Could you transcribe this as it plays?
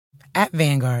At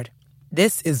Vanguard,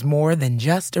 this is more than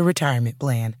just a retirement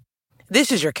plan.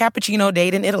 This is your cappuccino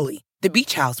date in Italy, the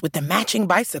beach house with the matching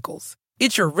bicycles.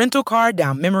 It's your rental car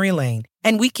down memory lane,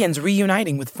 and weekends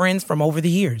reuniting with friends from over the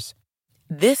years.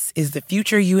 This is the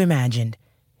future you imagined,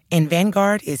 and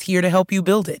Vanguard is here to help you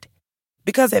build it.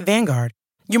 Because at Vanguard,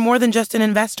 you're more than just an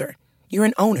investor. You're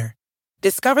an owner.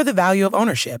 Discover the value of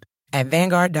ownership at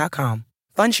Vanguard.com.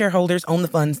 Fund shareholders own the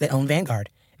funds that own Vanguard.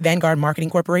 Vanguard Marketing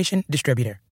Corporation,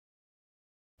 distributor.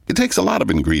 It takes a lot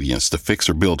of ingredients to fix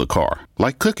or build a car,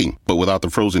 like cooking, but without the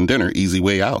frozen dinner easy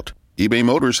way out. eBay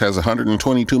Motors has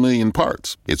 122 million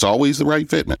parts. It's always the right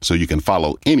fitment, so you can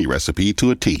follow any recipe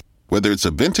to a T. Whether it's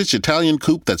a vintage Italian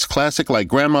coupe that's classic like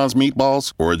Grandma's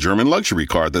meatballs or a German luxury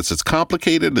car that's as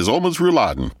complicated as Oma's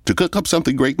rouladen, to cook up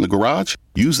something great in the garage,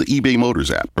 use the eBay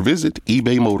Motors app or visit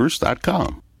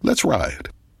ebaymotors.com. Let's ride.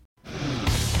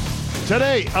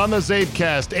 Today on the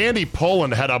CzabeCast, Andy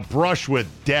Poland had a brush with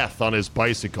death on his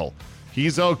bicycle.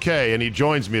 He's okay, and he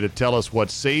joins me to tell us what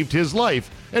saved his life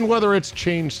and whether it's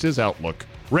changed his outlook.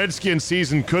 Redskin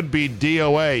season could be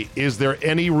DOA. Is there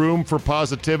any room for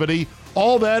positivity?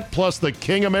 All that plus the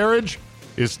king of marriage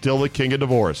is still the king of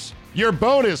divorce. Your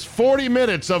bonus 40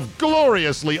 minutes of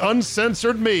gloriously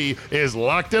uncensored me is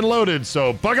locked and loaded,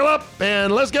 so buckle up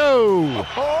and let's go!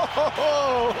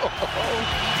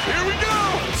 Here we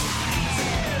go!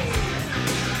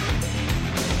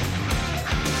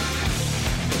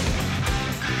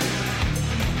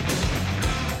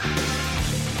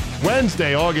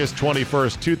 Wednesday, August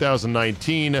 21st,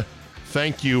 2019.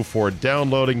 Thank you for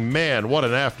downloading. Man, what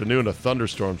an afternoon of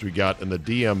thunderstorms we got in the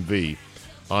DMV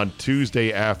on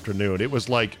Tuesday afternoon. It was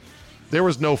like there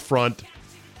was no front.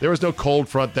 There was no cold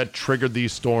front that triggered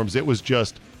these storms. It was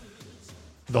just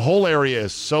the whole area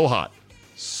is so hot,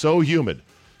 so humid,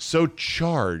 so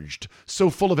charged,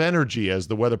 so full of energy, as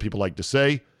the weather people like to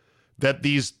say, that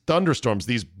these thunderstorms,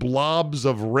 these blobs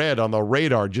of red on the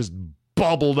radar just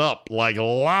bubbled up like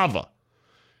lava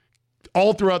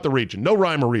all throughout the region. No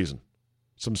rhyme or reason.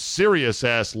 Some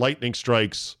serious-ass lightning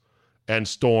strikes and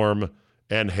storm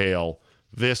and hail.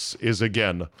 This is,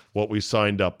 again, what we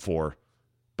signed up for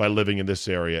by living in this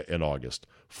area in August.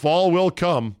 Fall will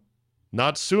come.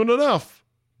 Not soon enough,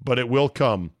 but it will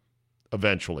come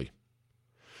eventually.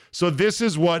 So this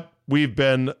is what we've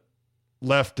been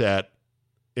left at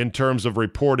in terms of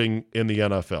reporting in the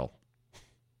NFL.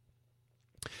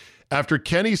 After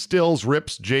Kenny Stills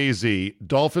rips Jay-Z,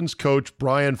 Dolphins coach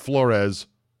Brian Flores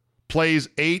plays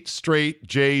 8 straight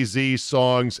Jay-Z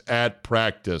songs at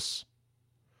practice.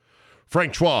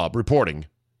 Frank Schwab reporting,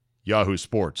 Yahoo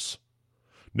Sports.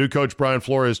 New coach Brian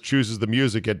Flores chooses the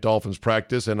music at Dolphins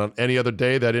practice, and on any other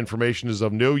day, that information is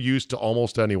of no use to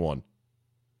almost anyone.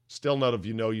 Still not of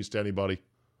no use to anybody.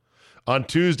 On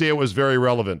Tuesday, it was very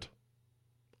relevant.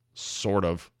 Sort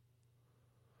of.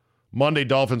 Monday,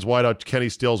 Dolphins wideout Kenny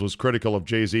Stills was critical of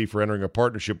Jay-Z for entering a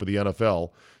partnership with the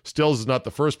NFL. Stills is not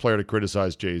the first player to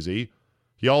criticize Jay-Z.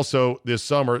 He also, this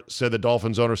summer, said the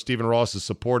Dolphins owner Stephen Ross's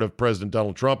support of President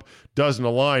Donald Trump doesn't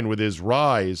align with his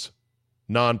RISE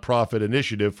nonprofit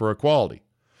initiative for equality.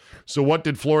 So what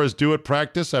did Flores do at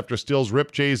practice after Stills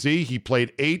ripped Jay-Z? He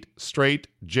played 8 straight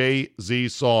Jay-Z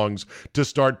songs to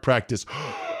start practice.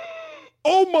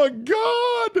 Oh my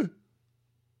God!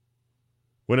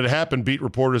 When it happened, beat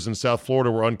reporters in South Florida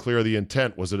were unclear of the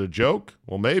intent. Was it a joke?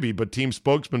 Well, maybe, but team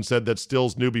spokesman said that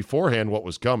Stills knew beforehand what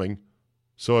was coming.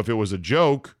 So if it was a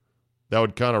joke, that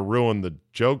would kind of ruin the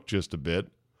joke just a bit.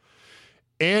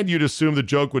 And you'd assume the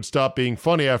joke would stop being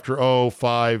funny after,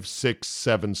 5, 6,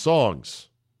 7 songs.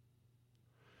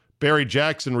 Barry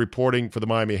Jackson, reporting for the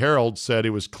Miami Herald, said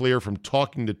it was clear from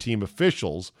talking to team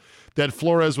officials that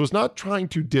Flores was not trying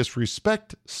to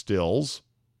disrespect Stills,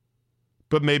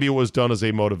 but maybe it was done as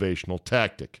a motivational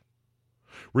tactic.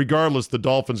 Regardless, the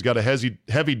Dolphins got a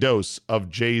heavy dose of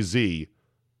Jay-Z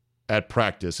at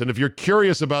practice. And if you're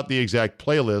curious about the exact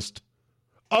playlist,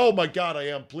 oh my God, I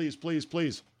am. Please, please,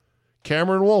 please.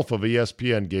 Cameron Wolfe of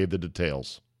ESPN gave the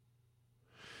details.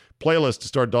 Playlist to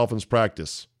start Dolphins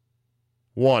practice.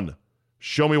 1,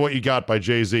 Show Me What You Got by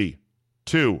Jay-Z.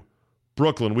 2,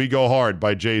 Brooklyn, We Go Hard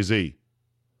by Jay-Z.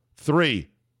 3,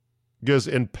 Guz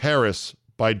in Paris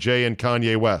by Jay and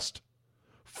Kanye West.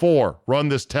 4, Run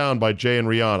This Town by Jay and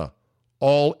Rihanna.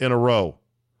 All in a row.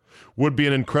 Would be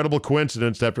an incredible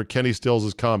coincidence after Kenny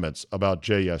Stills' comments about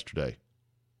Jay yesterday.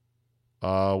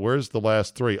 Where's the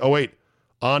last 3? Oh, wait.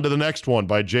 On to the next one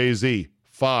by Jay-Z.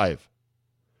 5.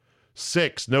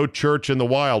 6, No Church in the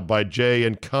Wild by Jay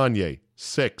and Kanye.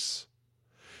 6.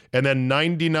 And then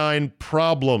 99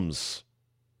 Problems.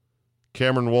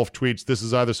 Cameron Wolfe tweets, this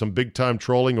is either some big-time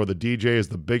trolling or the DJ is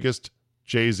the biggest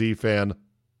Jay-Z fan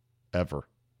ever.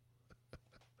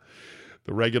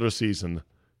 The regular season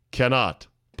cannot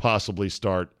possibly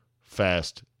start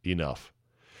fast enough.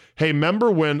 Hey,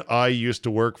 remember when I used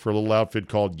to work for a little outfit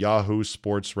called Yahoo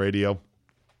Sports Radio?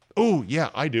 Oh, yeah,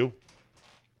 I do.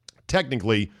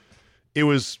 Technically, it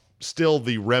was still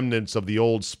the remnants of the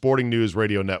old Sporting News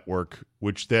Radio Network,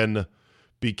 which then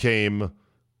became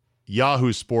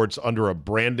Yahoo Sports under a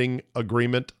branding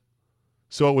agreement.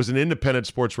 So it was an independent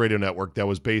sports radio network that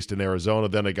was based in Arizona.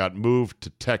 Then it got moved to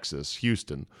Texas,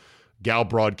 Houston, Gal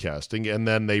Broadcasting, and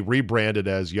then they rebranded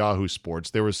as Yahoo Sports.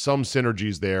 There was some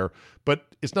synergies there, but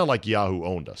it's not like Yahoo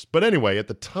owned us. But anyway, at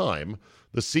the time,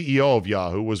 the CEO of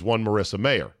Yahoo was one Marissa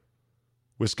Mayer,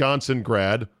 Wisconsin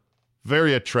grad,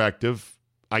 very attractive,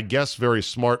 I guess very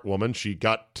smart woman. She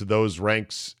got to those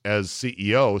ranks as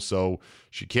CEO, so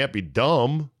she can't be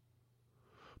dumb.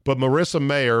 But Marissa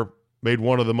Mayer made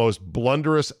one of the most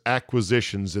blunderous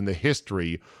acquisitions in the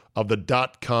history of the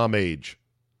dot-com age,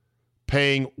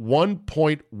 paying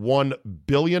 $1.1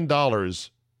 billion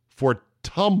for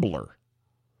Tumblr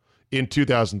in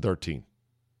 2013.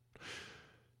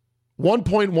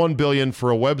 $1.1 billion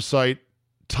for a website,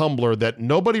 Tumblr, that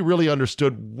nobody really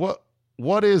understood.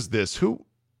 What is this? Who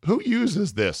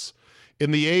uses this?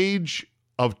 In the age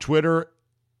of Twitter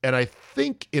and I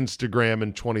think Instagram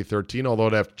in 2013, although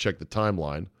I'd have to check the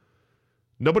timeline,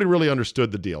 nobody really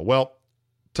understood the deal. Well,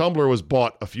 Tumblr was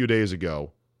bought a few days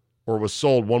ago, or was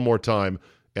sold one more time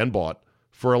and bought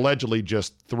for allegedly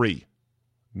just $3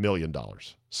 million.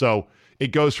 So it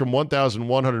goes from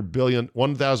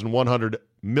 1,100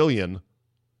 million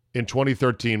in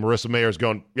 2013. Marissa Mayer's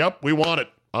going, yep, we want it.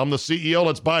 I'm the CEO.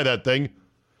 Let's buy that thing.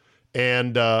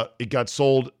 And it got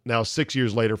sold now 6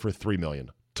 years later for $3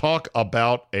 million. Talk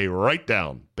about a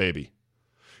write-down, baby.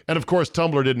 And of course,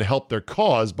 Tumblr didn't help their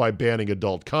cause by banning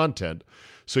adult content.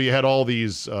 So you had all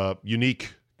these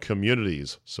unique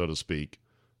communities, so to speak,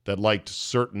 that liked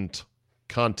certain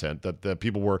content that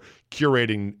people were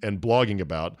curating and blogging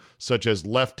about, such as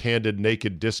left-handed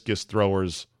naked discus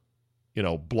throwers,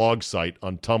 blog site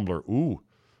on Tumblr. Ooh,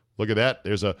 look at that.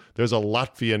 There's a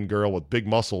Latvian girl with big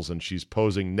muscles and she's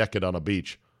posing naked on a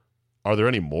beach. Are there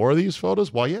any more of these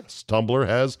photos? Why, yes. Tumblr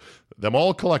has them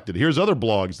all collected. Here's other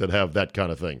blogs that have that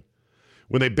kind of thing.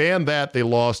 When they banned that, they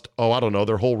lost,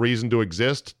 their whole reason to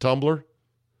exist, Tumblr.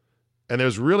 And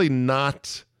there's really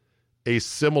not a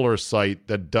similar site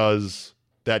that does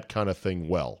that kind of thing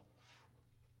well.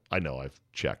 I know, I've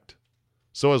checked.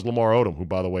 So has Lamar Odom, who,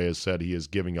 by the way, has said he is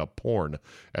giving up porn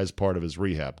as part of his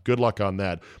rehab. Good luck on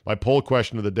that. My poll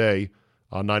question of the day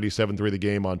on 97.3 The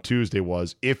Game on Tuesday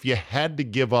was, if you had to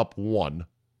give up one,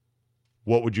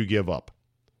 what would you give up?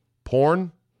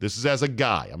 Porn? This is as a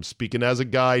guy. I'm speaking as a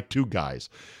guy, two guys.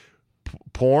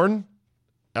 Porn,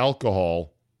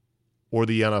 alcohol, or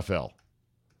the NFL?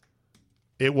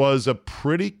 It was a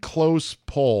pretty close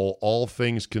poll, all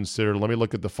things considered. Let me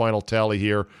look at the final tally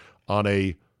here on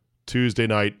a Tuesday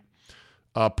night.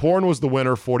 Porn was the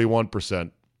winner,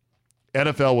 41%.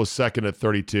 NFL was second at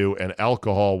 32%, and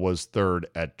alcohol was third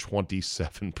at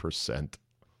 27%.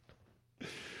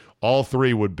 All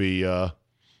three would be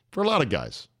for a lot of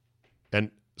guys. And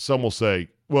some will say,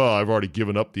 well, I've already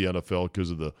given up the NFL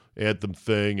because of the anthem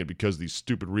thing and because of these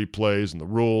stupid replays and the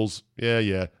rules. Yeah,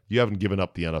 you haven't given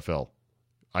up the NFL.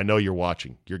 I know you're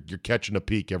watching. You're catching a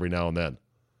peek every now and then.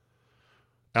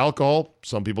 Alcohol,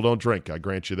 some people don't drink. I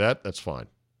grant you that. That's fine.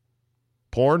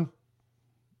 Porn?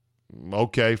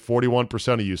 Okay,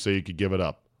 41% of you say you could give it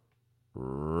up.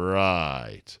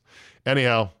 Right.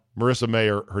 Anyhow, Marissa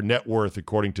Mayer, her net worth,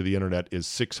 according to the internet, is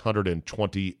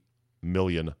 $620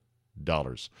 million.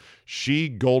 She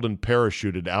golden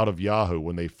parachuted out of Yahoo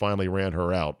when they finally ran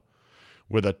her out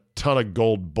with a ton of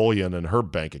gold bullion in her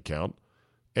bank account.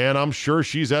 And I'm sure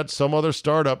she's at some other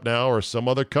startup now or some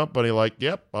other company like,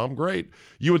 yep, I'm great.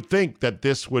 You would think that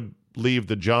this would leave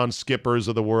the John Skippers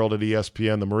of the world at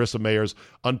ESPN, the Marissa Mayers,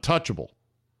 untouchable,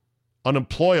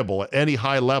 unemployable at any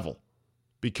high level,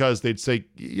 because they'd say,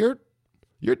 your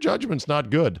judgment's not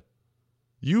good.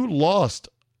 You lost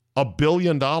 $1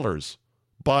 billion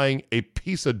buying a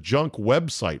piece of junk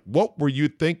website. What were you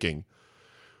thinking?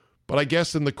 But I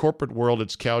guess in the corporate world,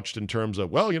 it's couched in terms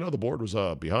of, well, the board was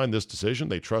behind this decision.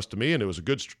 They trusted me, and it was a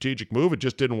good strategic move. It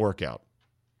just didn't work out.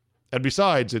 And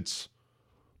besides, it's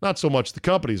not so much the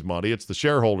company's money, it's the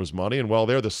shareholders' money. And, well,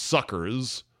 they're the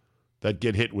suckers that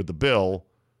get hit with the bill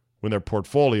when their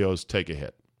portfolios take a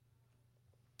hit.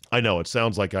 I know, it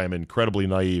sounds like I am incredibly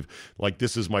naive, like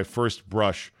this is my first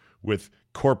brush with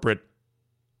corporate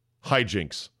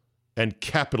hijinks and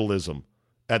capitalism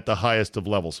at the highest of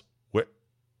levels.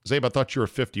 Zabe, I thought you were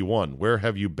 51. Where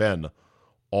have you been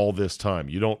all this time?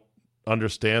 You don't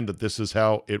understand that this is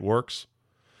how it works?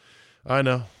 I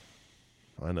know.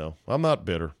 I know. I'm not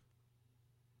bitter.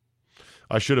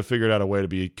 I should have figured out a way to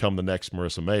become the next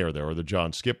Marissa Mayer there, or the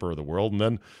John Skipper of the world, and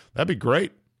then that'd be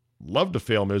great. Love to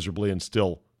fail miserably and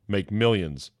still make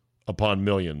millions upon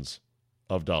millions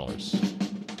of dollars.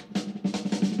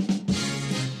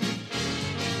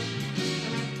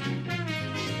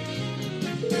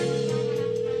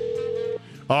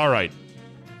 All right.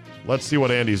 Let's see what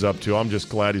Andy's up to. I'm just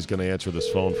glad he's going to answer this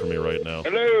phone for me right now.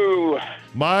 Hello.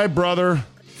 My brother,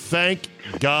 thank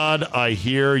God I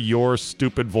hear your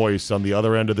stupid voice on the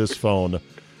other end of this phone.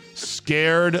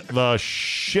 Scared the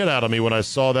shit out of me when I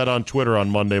saw that on Twitter on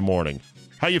Monday morning.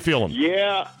 How you feeling?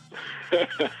 Yeah.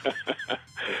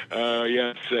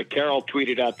 Yes, Carol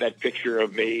tweeted out that picture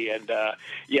of me, and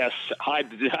yes,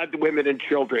 hide the women and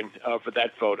children for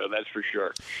that photo, that's for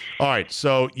sure. All right,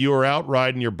 so you were out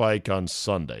riding your bike on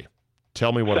Sunday.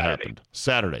 Tell me what happened.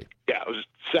 Saturday. Yeah, it was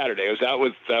Saturday. I was out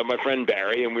with my friend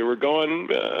Barry, and we were going,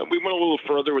 we went a little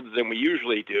further than we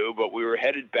usually do, but we were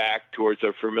headed back towards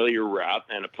a familiar route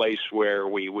and a place where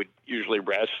we would usually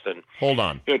rest and Hold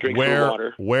on. Drink some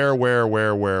water.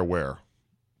 Where?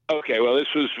 Okay, well, this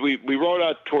was, we rode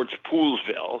out towards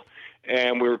Poolsville,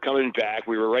 and we were coming back.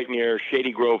 We were right near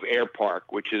Shady Grove Air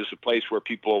Park, which is a place where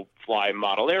people fly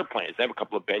model airplanes. They have a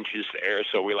couple of benches there,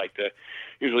 so we like to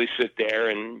usually sit there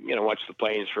and, watch the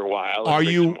planes for a while. And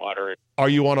drink some water. Are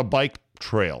you on a bike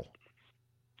trail?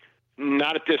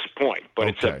 Not at this point, but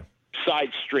okay. It's a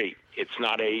side street. It's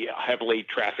not a heavily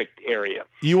trafficked area.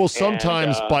 You will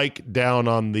sometimes bike down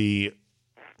on the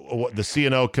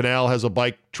C&O Canal has a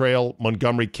bike trail.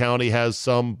 Montgomery County has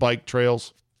some bike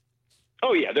trails.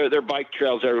 Oh, yeah, there are bike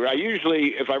trails everywhere. I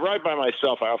usually, if I ride by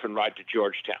myself, I often ride to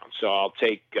Georgetown. So I'll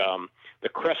take the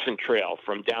Crescent Trail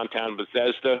from downtown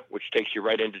Bethesda, which takes you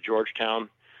right into Georgetown.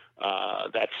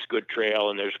 That's a good trail,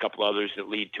 and there's a couple others that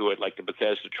lead to it, like the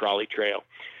Bethesda Trolley Trail.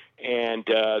 And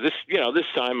this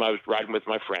time I was riding with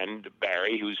my friend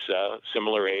Barry, who's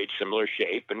similar age, similar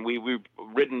shape, and we've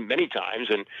ridden many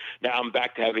times. And now I'm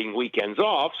back to having weekends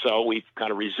off, so we've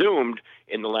kind of resumed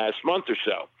in the last month or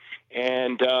so.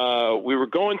 And we were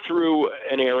going through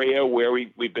an area where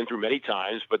we've been through many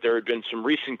times, but there had been some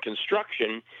recent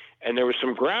construction, and there was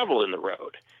some gravel in the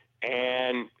road.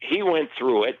 And he went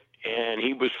through it, and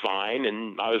he was fine,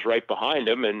 and I was right behind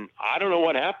him, and I don't know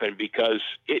what happened because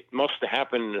it must have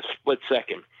happened in a split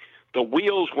second. The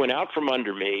wheels went out from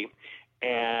under me,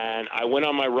 and I went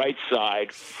on my right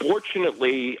side.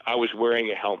 Fortunately, I was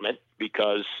wearing a helmet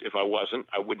because if I wasn't,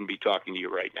 I wouldn't be talking to you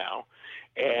right now.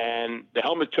 And the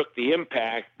helmet took the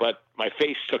impact, but my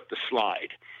face took the slide.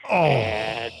 Oh.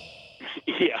 And,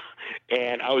 yeah,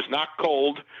 and I was knocked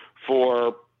cold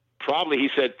for probably, he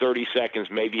said, 30 seconds,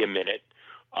 maybe a minute.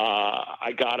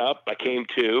 I got up, I came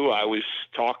to, I was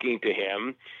talking to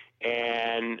him,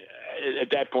 and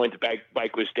at that point the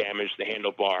bike was damaged, the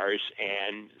handlebars,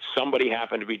 and somebody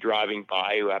happened to be driving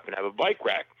by who happened to have a bike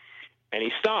rack. And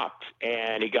he stopped,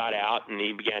 and he got out, and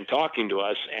he began talking to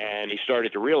us, and he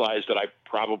started to realize that I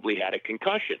probably had a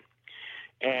concussion.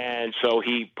 And so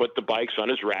he put the bikes on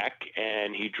his rack,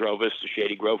 and he drove us to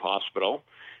Shady Grove Hospital,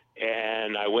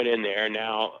 and I went in there.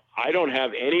 Now, I don't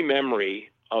have any memory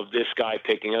of this guy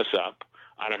picking us up.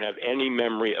 I don't have any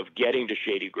memory of getting to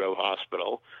Shady Grove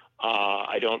Hospital.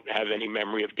 I don't have any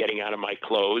memory of getting out of my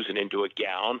clothes and into a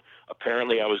gown.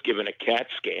 Apparently, I was given a CAT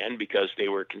scan because they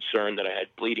were concerned that I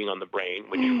had bleeding on the brain,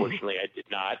 which fortunately I did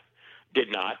not.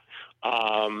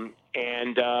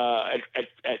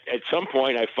 At some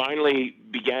point, I finally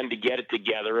began to get it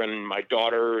together, and my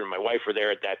daughter and my wife were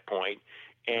there at that point.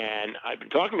 And I've been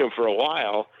talking to him for a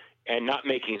while and not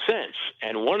making sense.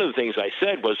 And one of the things I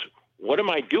said was, what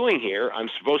am I doing here? I'm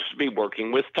supposed to be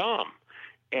working with Tom.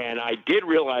 And I did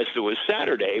realize it was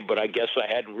Saturday, but I guess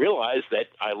I hadn't realized that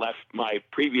I left my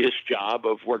previous job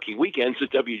of working weekends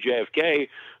at WJFK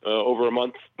over a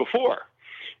month before.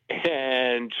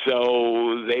 And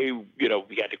so they,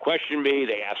 began to question me.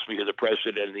 They asked me who the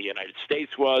president of the United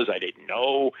States was. I didn't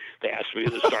know. They asked me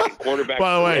who the starting quarterback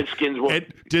By the for way, the Redskins was.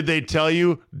 Did they tell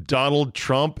you Donald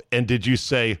Trump? And did you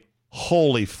say,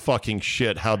 holy fucking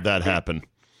shit, how'd that happen?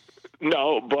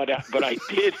 No, but I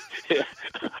did.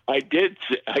 I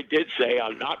did say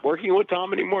I'm not working with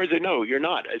Tom anymore. They said, no, you're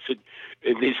not. I said,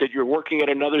 and they said you're working at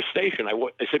another station. I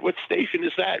said, what station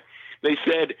is that? They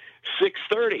said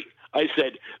 630. I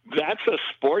said, that's a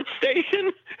sports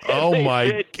station? Oh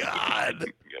my God!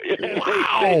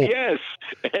 Wow. They said yes,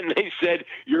 and they said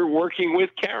you're working with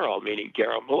Carol, meaning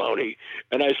Carol Maloney.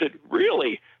 And I said,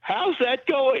 really? How's that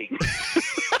going?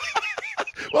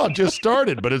 Well, it just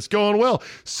started, but it's going well.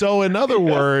 So in other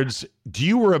words, do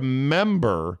you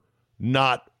remember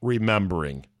not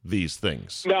remembering these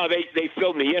things. No, they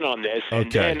filled me in on this, and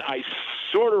Okay. then I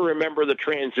sort of remember the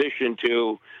transition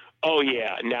to, oh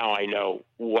yeah, now I know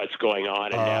what's going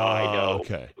on, and now I know.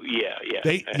 Okay. Yeah.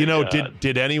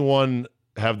 Did anyone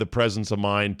have the presence of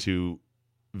mind to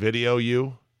video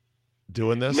you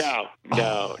doing this? No.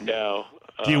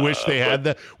 Do you wish they had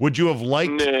that? Would you have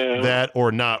liked that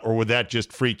or not? Or would that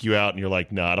just freak you out and you're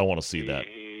like, no, I don't want to see that?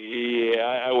 Yeah,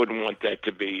 I wouldn't want that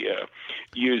to be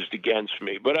used against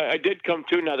me. But I did come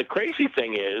to. Now, the crazy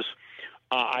thing is,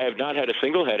 I have not had a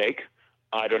single headache.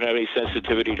 I don't have any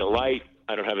sensitivity to light.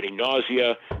 I don't have any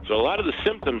nausea. So a lot of the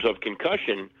symptoms of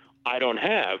concussion I don't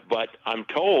have, but I'm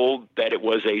told that it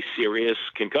was a serious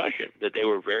concussion, that they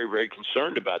were very, very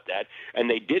concerned about that. And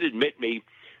they did admit me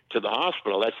to the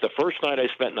hospital. That's the first night I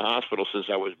spent in the hospital since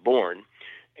I was born.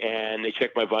 And they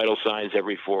check my vital signs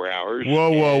every 4 hours.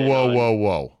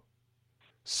 Whoa.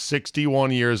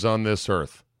 61 years on this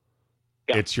earth.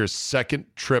 Yeah. It's your second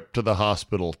trip to the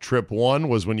hospital. Trip 1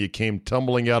 was when you came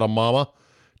tumbling out of mama.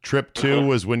 Trip 2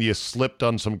 was when you slipped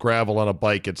on some gravel on a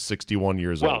bike at 61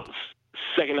 years old. Well,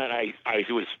 second night I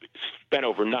was spent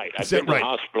overnight. I've been to the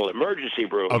hospital emergency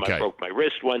room. Okay. I broke my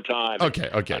wrist one time. Okay.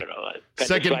 I don't know.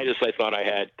 Appendicitis I thought I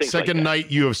had. Second night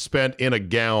you have spent in a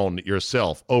gown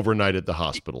yourself overnight at the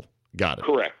hospital. Got it.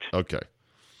 Correct. Okay.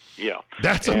 Yeah.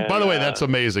 By the way, that's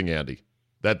amazing, Andy.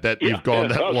 That you've gone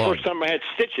that long. First time I had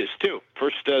stitches too.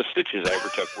 First stitches I ever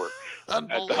took were at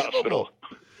the hospital.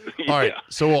 All right.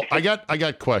 So I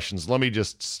got questions. Let me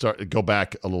just go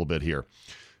back a little bit here.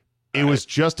 It was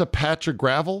just a patch of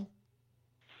gravel?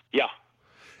 Yeah.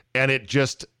 And it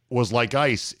just was like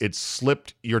ice. It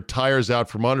slipped your tires out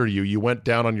from under you. You went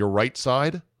down on your right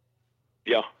side?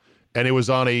 Yeah. And it was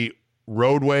on a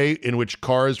roadway in which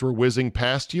cars were whizzing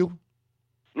past you?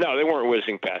 No, they weren't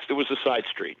whizzing past. It was a side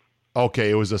street. Okay,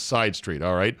 it was a side street.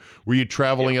 All right. Were you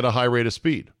traveling at a high rate of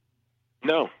speed?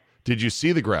 No. Did you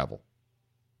see the gravel?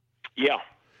 Yeah.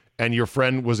 And your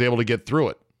friend was able to get through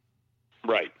it?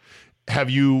 Right. Have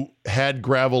you had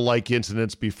gravel-like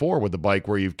incidents before with the bike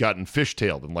where you've gotten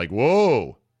fishtailed and like,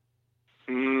 whoa?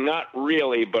 Not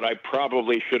really, but I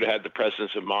probably should have had the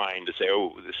presence of mind to say,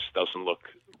 oh, this doesn't look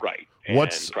right. And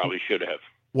probably should have.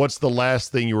 What's the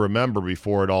last thing you remember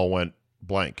before it all went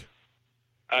blank?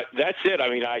 That's it. I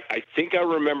mean, I think I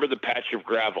remember the patch of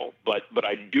gravel, but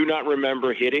I do not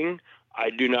remember hitting. I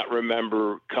do not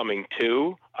remember coming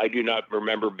to. I do not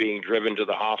remember being driven to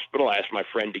the hospital. I asked my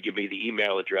friend to give me the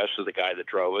email address of the guy that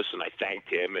drove us, and I thanked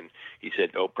him, and he said,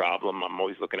 no problem. I'm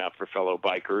always looking out for fellow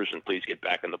bikers, and please get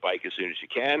back on the bike as soon as you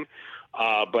can.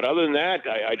 But other than that,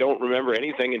 I don't remember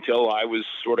anything until I was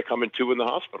sort of coming to in the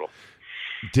hospital.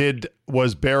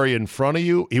 Was Barry in front of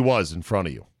you? He was in front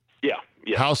of you.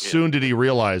 Yeah. How soon did he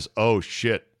realize, oh,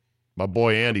 shit, my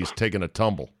boy Andy's taking a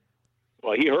tumble?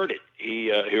 Well, he heard it. He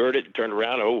heard it and turned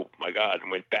around, oh, my God, and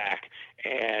went back.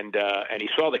 And he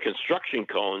saw the construction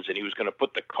cones, and he was going to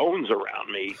put the cones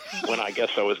around me when I guess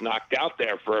I was knocked out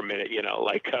there for a minute,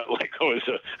 like I was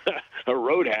a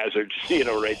road hazard,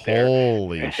 right there.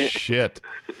 Holy shit.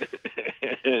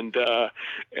 And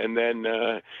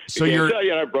then so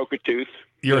I broke a tooth.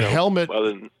 Your helmet,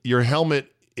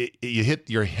 you hit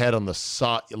your head on the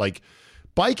side. Like,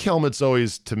 bike helmets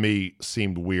always, to me,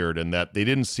 seemed weird in that they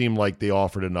didn't seem like they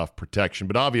offered enough protection.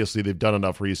 But obviously, they've done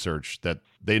enough research that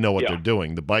they know what they're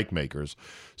doing, the bike makers.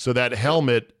 So that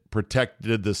helmet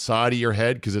protected the side of your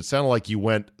head because it sounded like you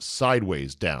went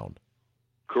sideways down.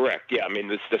 Correct. Yeah. I mean,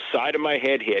 the side of my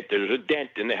head hit. There's a dent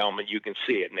in the helmet. You can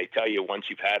see it. And they tell you once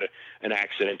you've had an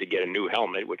accident to get a new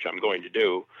helmet, which I'm going to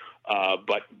do.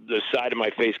 But the side of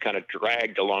my face kind of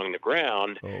dragged along the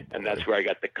ground, and that's where I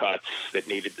got the cuts that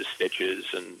needed the stitches,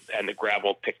 and the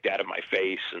gravel picked out of my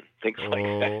face and things like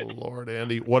that. Oh, Lord,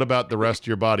 Andy. What about the rest of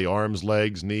your body? Arms,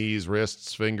 legs, knees,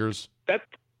 wrists, fingers? That's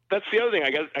the other thing.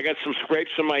 I got some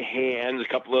scrapes on my hands, a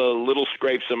couple of little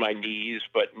scrapes on my knees,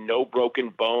 but no broken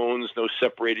bones, no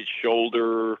separated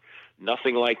shoulder,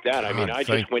 nothing like that. I mean, I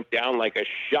just went down like a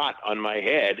shot on my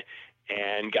head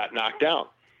and got knocked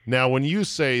out. Now, when you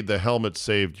say the helmet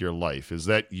saved your life, is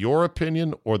that your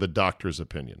opinion or the doctor's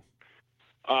opinion?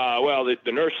 Well,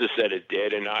 the nurses said it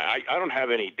did, and I don't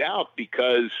have any doubt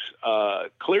because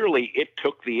clearly it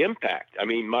took the impact. I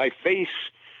mean, my face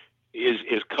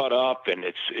is cut up and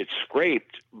it's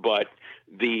scraped, but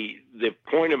the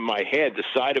point of my head, the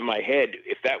side of my head,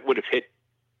 if that would have hit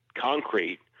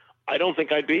concrete, I don't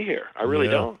think I'd be here. I really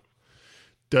don't.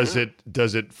 Does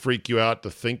it freak you out to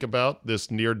think about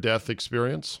this near-death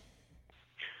experience?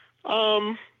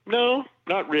 No,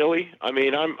 not really. I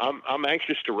mean, I'm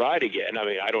anxious to ride again. I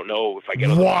mean, I don't know if I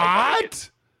get on the bike. What?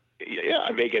 Yeah,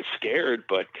 I may get scared,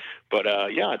 but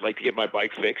yeah, I'd like to get my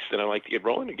bike fixed, and I'd like to get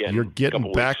rolling again. You're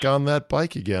getting back on that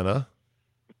bike again, huh?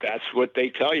 That's what they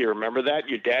tell you. Remember that?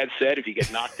 Your dad said if you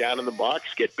get knocked down in the box,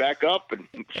 get back up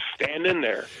and stand in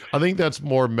there. I think that's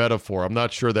more metaphor. I'm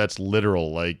not sure that's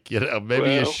literal. Like,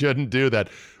 maybe you shouldn't do that.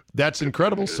 That's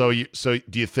incredible. So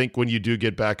do you think when you do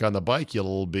get back on the bike,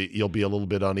 you'll be a little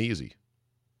bit uneasy?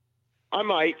 I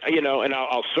might, and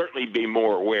I'll certainly be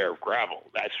more aware of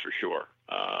gravel. That's for sure.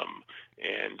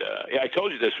 I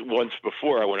told you this once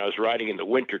before when I was riding in the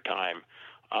wintertime.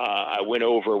 I went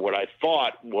over what I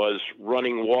thought was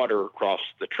running water across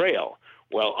the trail.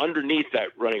 Well, underneath that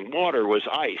running water was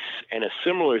ice, and a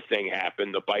similar thing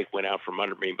happened. The bike went out from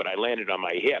under me, but I landed on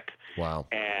my hip. Wow.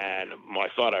 And I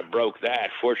thought I broke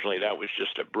that. Fortunately, that was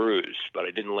just a bruise, but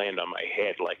I didn't land on my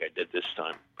head like I did this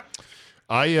time.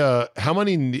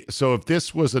 So if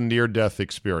this was a near-death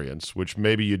experience, which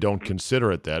maybe you don't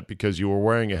consider it that because you were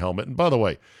wearing a helmet, and by the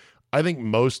way, I think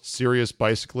most serious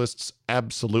bicyclists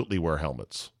absolutely wear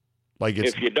helmets. Like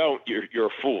if you don't, you're a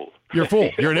fool. You're a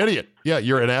fool. You're an idiot. Yeah,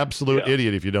 you're an absolute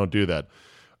idiot if you don't do that.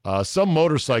 Some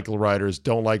motorcycle riders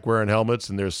don't like wearing helmets,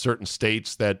 and there's certain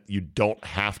states that you don't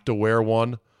have to wear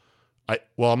one.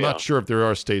 I'm not sure if there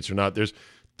are states or not. There's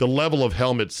the level of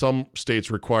helmet. Some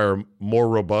states require more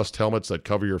robust helmets that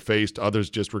cover your face. Others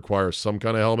just require some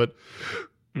kind of helmet.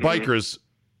 Mm-hmm. Bikers,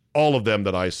 all of them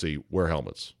that I see, wear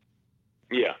helmets.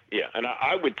 Yeah. And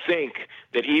I would think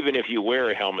that even if you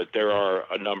wear a helmet, there are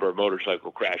a number of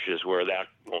motorcycle crashes where that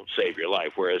won't save your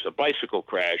life, whereas a bicycle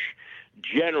crash,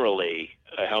 generally,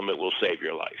 a helmet will save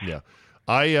your life. Yeah.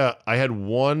 I had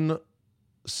one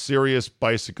serious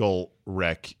bicycle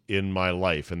wreck in my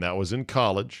life, and that was in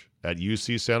college at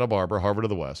UC Santa Barbara, Harvard of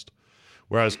the West,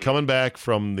 where I was coming back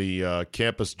from the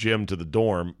campus gym to the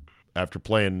dorm after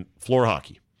playing floor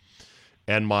hockey.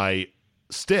 And my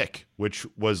stick, which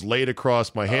was laid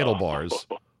across my handlebars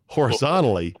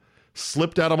horizontally,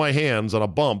 slipped out of my hands on a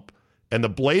bump, and the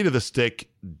blade of the stick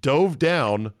dove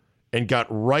down and got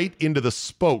right into the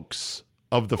spokes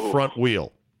of the front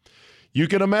wheel. You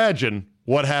can imagine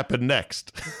what happened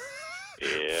next.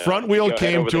 Yeah. Front wheel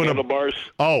came to handlebars.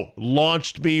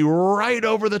 Launched me right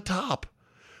over the top.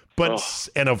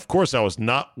 And of course I was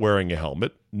not wearing a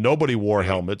helmet. Nobody wore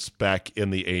helmets back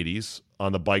in the 80s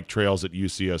on the bike trails at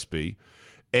UCSB.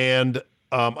 And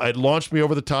it launched me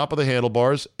over the top of the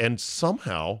handlebars, and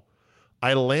somehow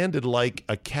I landed like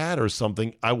a cat or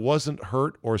something. I wasn't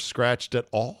hurt or scratched at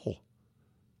all.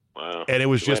 Wow. And it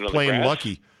was just plain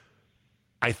lucky.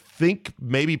 I think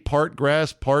maybe part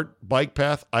grass, part bike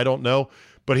path. I don't know.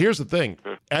 But here's the thing.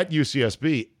 At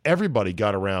UCSB, everybody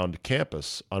got around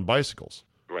campus on bicycles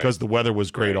because the weather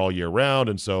was great all year round.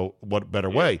 And so what better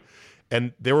way?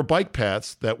 And there were bike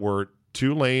paths that were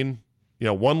 2-lane,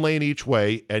 1 lane each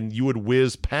way, and you would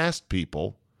whiz past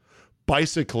people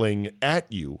bicycling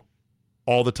at you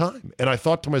all the time. And I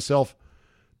thought to myself,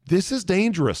 this is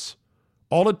dangerous.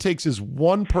 All it takes is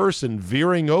one person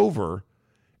veering over,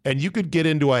 and you could get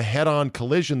into a head-on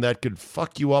collision that could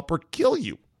fuck you up or kill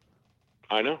you.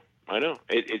 I know.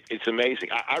 It's amazing.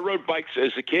 I rode bikes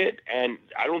as a kid, and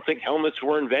I don't think helmets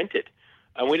were invented.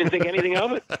 And we didn't think anything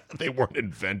of it. They weren't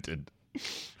invented.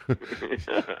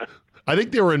 I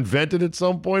think they were invented at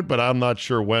some point, but I'm not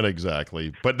sure when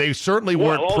exactly. But they certainly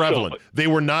weren't prevalent. They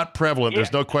were not prevalent.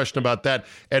 There's no question about that.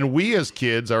 And we as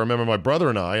kids, I remember my brother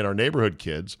and I and our neighborhood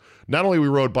kids, not only we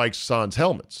rode bikes sans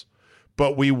helmets,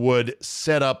 but we would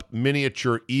set up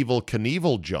miniature Evel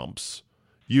Knievel jumps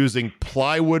using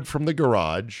plywood from the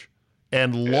garage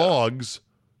and logs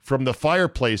from the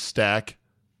fireplace stack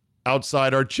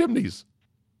outside our chimneys.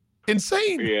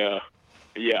 Insane. Yeah.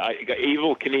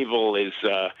 Evel Knievel is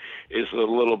a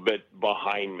little bit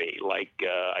behind me. Like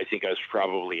I think I was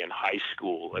probably in high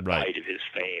school at the height of his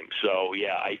fame. So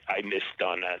I missed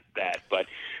on that. But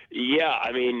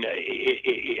I mean,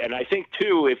 and I think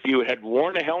too, if you had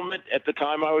worn a helmet at the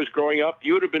time I was growing up,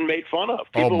 you would have been made fun of.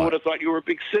 People would have thought you were a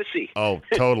big sissy. Oh,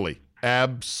 totally,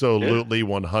 absolutely,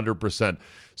 100%.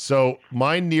 So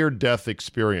my near-death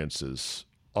experiences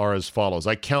are as follows.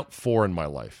 I count 4 in my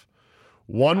life.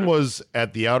 One was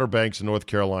at the Outer Banks in North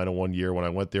Carolina one year when I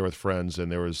went there with friends,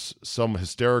 and there was some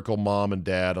hysterical mom and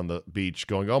dad on the beach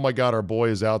going, "Oh my God, our boy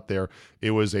is out there."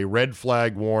 It was a red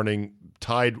flag warning.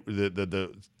 Tide,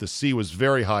 the sea was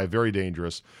very high, very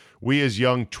dangerous. We as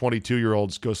young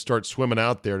 22-year-olds go start swimming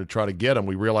out there to try to get him.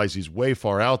 We realize he's way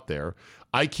far out there.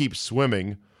 I keep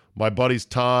swimming. My buddies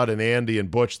Todd and Andy and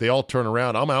Butch, they all turn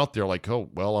around. I'm out there like, oh,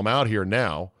 well, I'm out here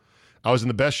now. I was in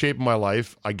the best shape of my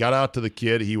life. I got out to the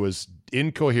kid. He was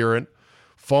incoherent,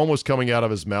 Foam was coming out of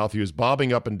his mouth. He was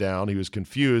bobbing up and down. He was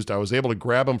confused. I was able to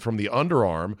grab him from the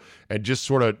underarm and just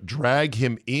sort of drag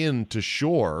him in to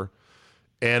shore.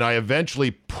 And I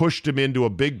eventually pushed him into a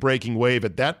big breaking wave.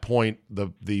 At that point,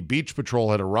 the beach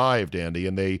patrol had arrived, Andy,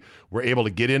 and they were able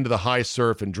to get into the high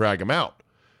surf and drag him out.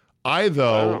 I,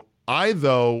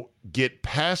 though, get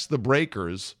past the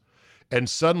breakers and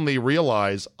suddenly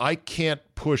realize I can't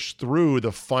push through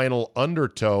the final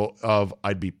undertow of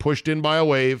I'd be pushed in by a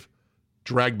wave,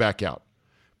 dragged back out.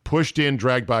 Pushed in,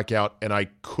 dragged back out, and I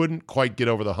couldn't quite get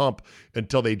over the hump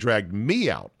until they dragged me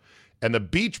out. And the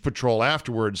beach patrol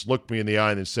afterwards looked me in the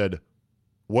eye and said,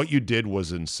 "What you did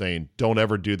was insane. Don't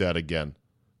ever do that again."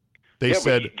 They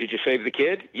said, "Did you save the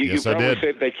kid? Yes, you I did.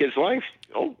 Saved that kid's life.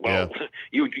 Oh well,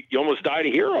 yeah. you almost died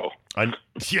a hero."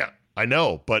 I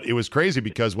know, but it was crazy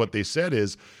because what they said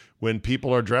is, when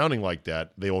people are drowning like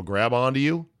that, they will grab onto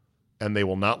you, and they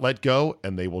will not let go,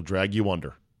 and they will drag you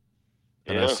under.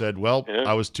 And I said,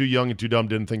 I was too young and too dumb,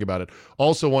 didn't think about it.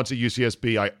 Also, once at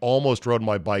UCSB, I almost rode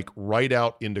my bike right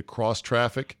out into cross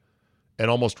traffic and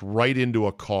almost right into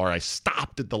a car. I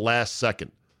stopped at the last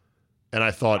second, and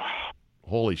I thought,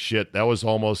 holy shit, that was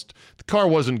almost – the car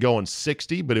wasn't going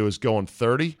 60, but it was going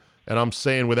 30, and I'm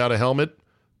saying without a helmet,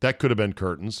 that could have been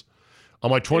curtains.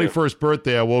 On my 21st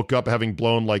birthday, I woke up having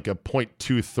blown like a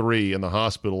 .23 in the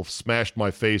hospital, smashed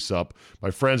my face up.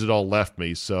 My friends had all left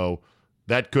me, so –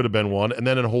 that could have been one. And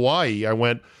then in Hawaii, I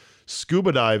went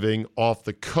scuba diving off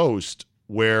the coast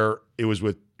where it was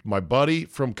with my buddy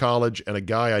from college and a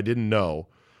guy I didn't know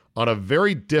on a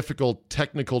very difficult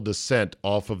technical descent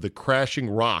off of the crashing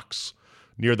rocks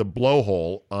near the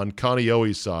blowhole on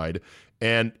Kaneohe's side.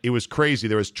 And it was crazy.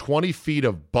 There was 20 feet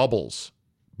of bubbles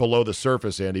below the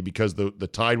surface, Andy, because the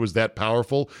tide was that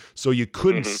powerful. So you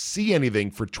couldn't see anything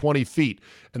for 20 feet.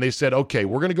 And they said, okay,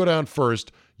 we're going to go down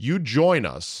first. You join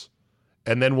us.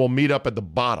 And then we'll meet up at the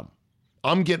bottom.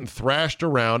 I'm getting thrashed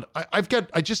around. I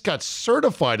just got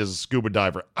certified as a scuba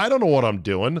diver. I don't know what I'm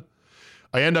doing.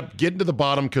 I end up getting to the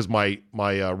bottom because my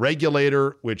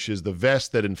regulator, which is the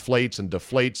vest that inflates and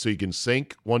deflates so you can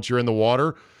sink once you're in the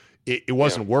water, it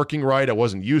wasn't working right. I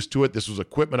wasn't used to it. This was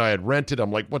equipment I had rented.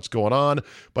 I'm like, what's going on?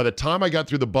 By the time I got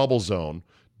through the bubble zone,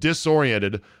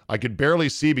 disoriented, I could barely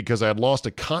see because I had lost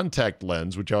a contact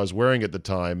lens, which I was wearing at the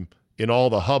time, in all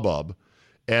the hubbub.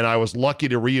 And I was lucky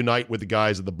to reunite with the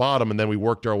guys at the bottom, and then we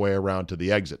worked our way around to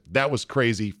the exit. That was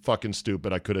crazy, fucking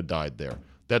stupid. I could have died there.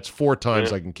 That's 4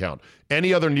 times I can count.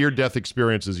 Any other near-death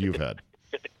experiences you've had?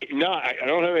 No, I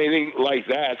don't have anything like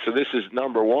that, so this is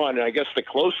number one. And I guess the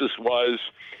closest was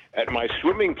at my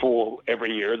swimming pool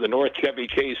every year, the North Chevy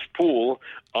Chase pool.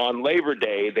 On Labor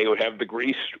Day, they would have the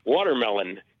greased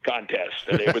watermelon contest,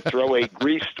 and they would throw a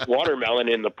greased watermelon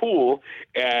in the pool,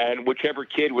 and whichever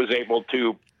kid was able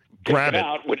to grab it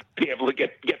out would be able to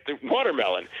get the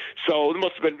watermelon. So there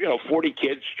must have been 40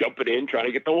 kids jumping in trying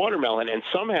to get the watermelon, and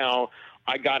somehow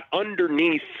I got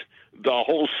underneath the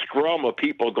whole scrum of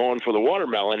people going for the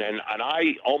watermelon, and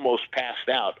I almost passed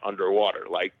out underwater.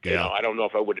 I don't know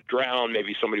if I would have drowned.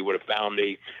 Maybe somebody would have found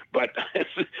me. But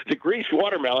the greased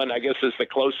watermelon, I guess, is the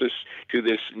closest to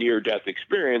this near-death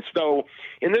experience. Though,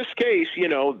 in this case,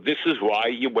 this is why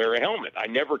you wear a helmet. I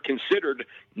never considered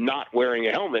not wearing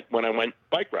a helmet when I went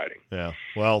bike riding. Yeah.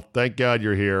 Well, thank God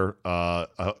you're here.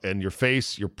 And your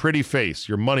face, your pretty face,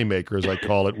 your moneymaker, as I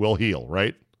call it, will heal,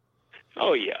 right?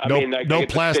 Oh, yeah. No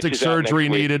plastic surgery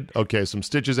needed. Okay, some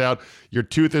stitches out. Your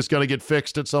tooth is going to get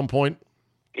fixed at some point?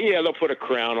 Yeah, they'll put a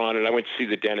crown on it. I went to see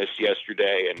the dentist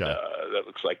yesterday, and that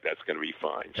looks like that's going to be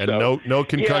fine. And so, no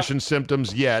concussion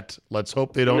symptoms yet. Let's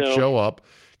hope they don't show up.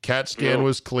 CAT scan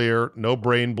was clear. No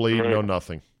brain bleed, no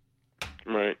nothing.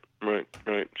 Right.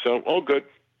 So, all good.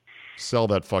 Sell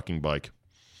that fucking bike.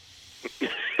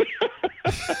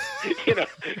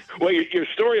 Your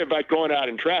story about going out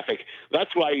in traffic,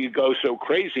 that's why you go so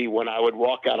crazy when I would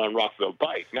walk out on Rockville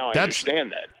Pike. Now I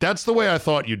understand that. That's the way I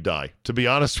thought you'd die, to be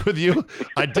honest with you.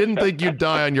 I didn't think you'd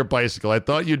die on your bicycle. I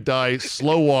thought you'd die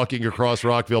slow walking across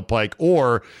Rockville Pike,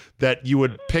 or that you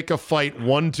would pick a fight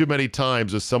one too many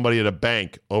times with somebody at a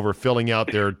bank over filling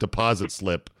out their deposit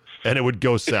slip, and it would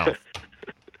go south.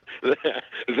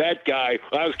 That guy,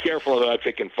 I was careful about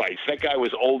picking fights. That guy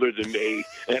was older than me,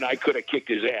 and I could have kicked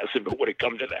his ass if it would have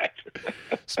come to that.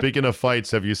 Speaking of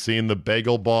fights, have you seen the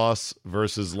Bagel Boss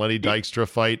versus Lenny Dykstra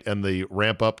fight and the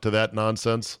ramp up to that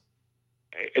nonsense?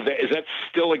 Is that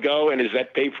still a go, and is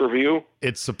that pay-per-view?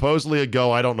 It's supposedly a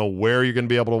go. I don't know where you're going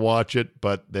to be able to watch it,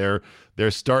 but they're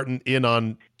starting in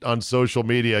on social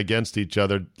media against each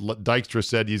other. Dykstra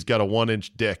said he's got a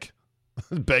 1-inch dick.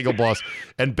 Bagel Boss.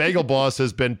 And Bagel Boss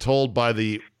has been told by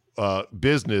the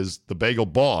business, the Bagel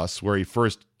Boss, where he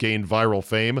first gained viral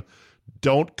fame,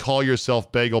 Don't call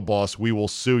yourself Bagel Boss. We will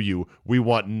sue you. We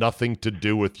want nothing to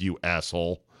do with you,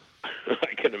 asshole.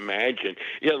 I can imagine.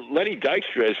 Lenny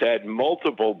Dykstra has had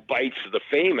multiple bites of the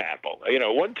fame apple.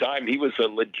 One time he was a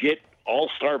legit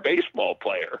all-star baseball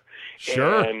player.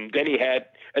 Sure. And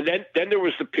then then there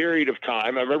was the period of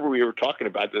time, I remember we were talking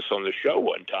about this on the show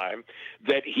one time,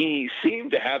 that he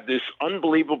seemed to have this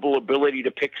unbelievable ability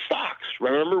to pick stocks.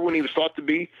 Remember when he was thought to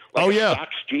be a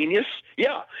stocks genius?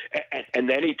 Yeah. And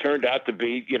then he turned out to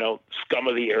be, scum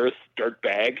of the earth,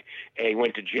 dirtbag, and he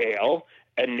went to jail.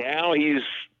 And now he's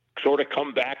sort of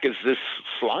come back as this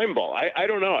slime ball. I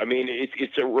don't know. I mean,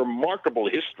 it's a remarkable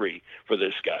history for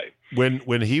this guy.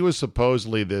 When he was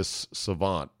supposedly this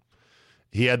savant,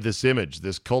 he had this image,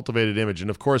 this cultivated image. And,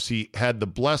 of course, he had the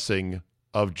blessing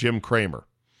of Jim Cramer.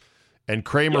 And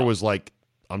Cramer was like,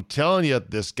 I'm telling you,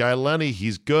 this guy Lenny,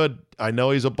 he's good. I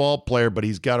know he's a ball player, but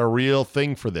he's got a real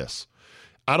thing for this.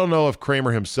 I don't know if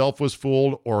Cramer himself was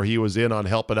fooled or he was in on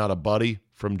helping out a buddy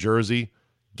from Jersey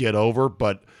get over,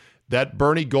 but that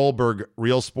Bernie Goldberg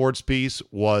Real Sports piece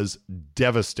was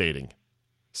devastating,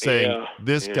 saying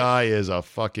this guy is a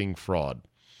fucking fraud.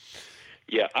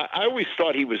 Yeah, I always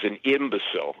thought he was an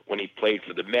imbecile when he played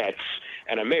for the Mets,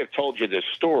 and I may have told you this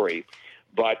story,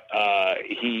 but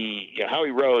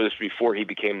Howie Rose, before he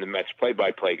became the Mets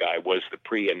play-by-play guy, was the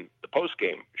pre- and the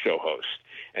post-game show host.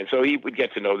 And so he would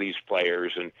get to know these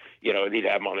players, and, he'd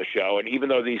have them on the show. And even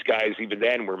though these guys, even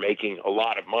then, were making a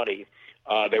lot of money,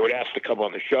 they would ask to come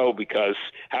on the show because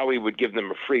Howie would give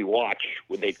them a free watch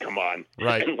when they'd come on.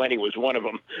 Right. And Lenny was one of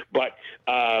them. But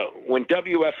when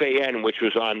WFAN, which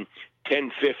was on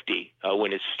 1050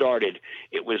 when it started,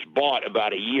 it was bought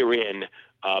about a year in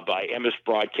by Emmis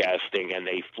Broadcasting, and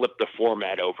they flipped the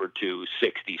format over to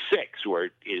 66, where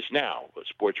it is now,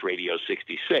 Sports Radio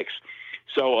 66.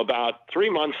 So about 3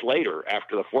 months later,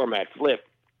 after the format flipped,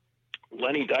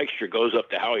 Lenny Dykstra goes up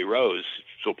to Howie Rose,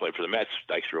 still played for the Mets,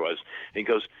 Dykstra was, and he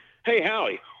goes, "Hey,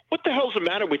 Howie, what the hell's the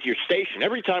matter with your station?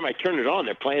 Every time I turn it on,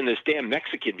 they're playing this damn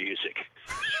Mexican music."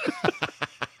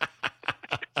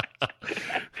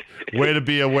 Way to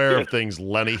be aware of things,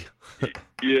 Lenny.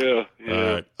 Yeah.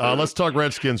 All right. Let's talk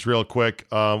Redskins real quick.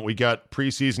 We got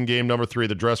preseason game number 3,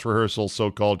 the dress rehearsal,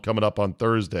 so-called, coming up on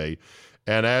Thursday.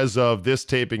 And as of this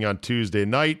taping on Tuesday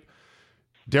night,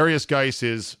 Darius Geis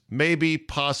is maybe,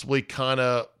 possibly, kind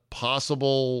of,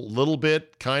 possible, little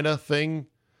bit kind of thing.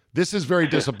 This is very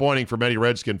disappointing for many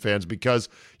Redskin fans because,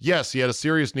 yes, he had a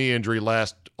serious knee injury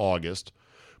last August,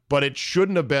 but it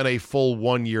shouldn't have been a full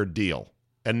 1-year deal.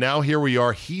 And now here we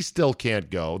are. He still can't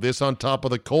go. This on top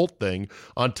of the Colt thing,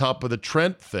 on top of the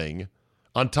Trent thing,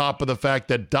 on top of the fact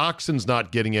that Doxson's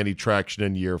not getting any traction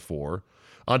in year 4,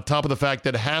 on top of the fact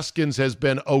that Haskins has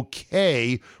been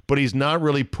okay, but he's not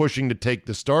really pushing to take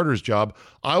the starter's job.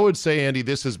 I would say, Andy,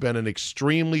 this has been an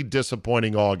extremely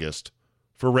disappointing August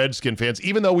for Redskin fans,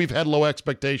 even though we've had low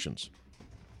expectations.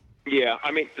 Yeah,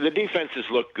 I mean, the defenses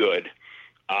look good.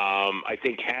 I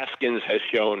think Haskins has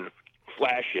shown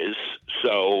flashes,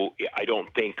 so I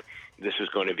don't think this is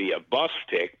going to be a bust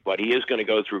pick, but he is going to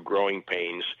go through growing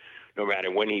pains no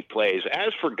matter when he plays.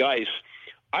 As for Geis,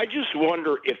 I just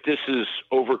wonder if this is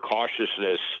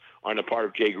overcautiousness on the part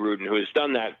of Jay Gruden, who has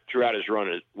done that throughout his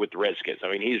run with the Redskins.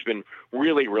 I mean, he's been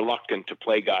really reluctant to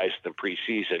play guys in the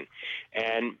preseason.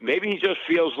 And maybe he just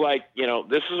feels like,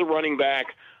 this is a running back.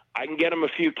 I can get him a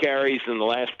few carries in the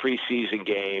last preseason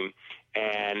game,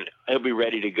 and he'll be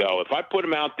ready to go. If I put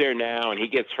him out there now and he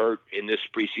gets hurt in this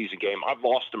preseason game, I've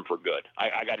lost him for good.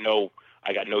 I got no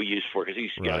use for it because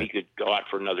he's he could go out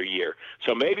for another year.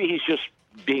 So maybe he's just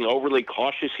being overly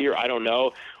cautious here. I don't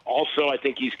know. Also, I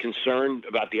think he's concerned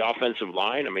about the offensive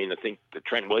line. I mean, I think the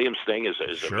Trent Williams thing is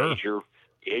a major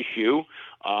issue.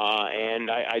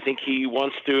 And I think he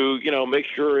wants to, make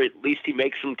sure at least he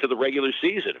makes them to the regular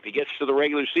season. If he gets to the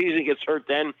regular season, gets hurt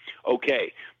then,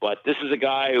 okay. But this is a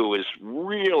guy who was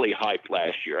really hyped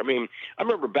last year. I mean, I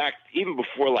remember back even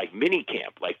before mini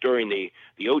camp, during the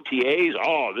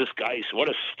OTAs, this guy's, what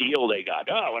a steal they got.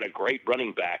 Oh, what a great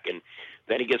running back. And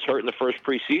then he gets hurt in the first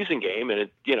preseason game, and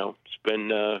it's been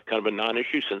kind of a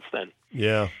non-issue since then.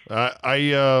 Yeah,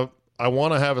 I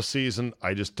want to have a season.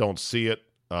 I just don't see it.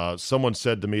 Someone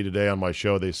said to me today on my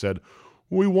show, they said,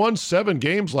 "We won 7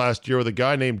 games last year with a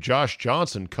guy named Josh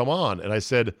Johnson. Come on." And I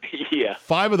said, yeah,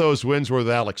 5 of those wins were with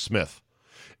Alex Smith,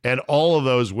 and all of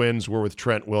those wins were with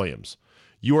Trent Williams.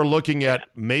 You are looking at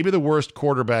maybe the worst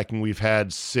quarterbacking we've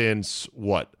had since,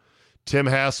 Tim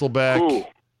Hasselbeck, Ooh.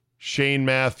 Shane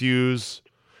Matthews.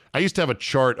 I used to have a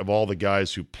chart of all the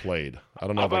guys who played. I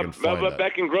don't know if I can find that.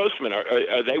 Beck and Grossman,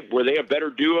 were they a better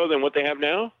duo than what they have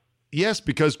now? Yes,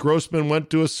 because Grossman went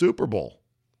to a Super Bowl.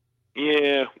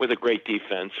 Yeah, with a great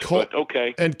defense. But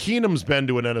okay. And Keenum's been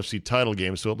to an NFC title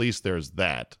game, so at least there's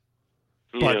that.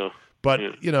 But, Yeah.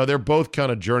 but you know, they're both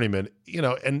kind of journeymen, you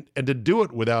know, and to do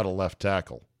it without a left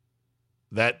tackle,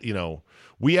 that, you know,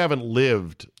 we haven't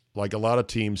lived like a lot of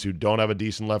teams who don't have a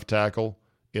decent left tackle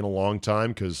in a long time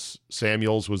because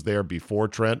Samuels was there before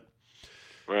Trent.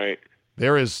 Right.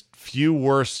 There is few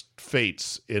worse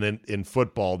fates in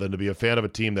football than to be a fan of a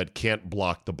team that can't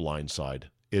block the blind side.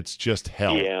 It's just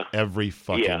hell every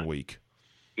fucking week.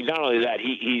 Not only that,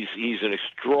 he's an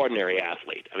extraordinary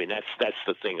athlete. I mean, that's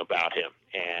the thing about him,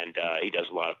 and he does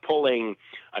a lot of pulling.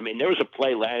 I mean, there was a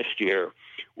play last year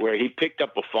where he picked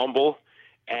up a fumble,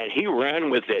 and he ran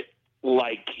with it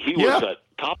like he was a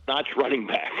top-notch running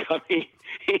back. I mean,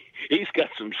 he's got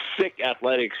some sick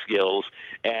athletic skills,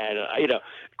 and you know,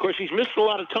 of course, he's missed a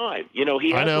lot of time. You know,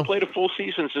 he hasn't played a full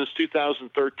season since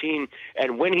 2013,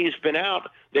 and when he's been out,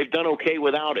 they've done okay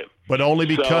without him. But only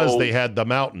because they had the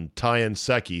mountain, Tyan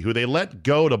Secchi, who they let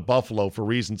go to Buffalo for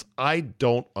reasons I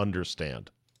don't understand.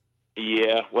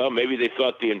 Yeah, well, maybe they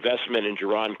thought the investment in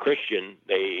Jerron Christian,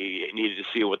 they needed to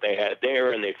see what they had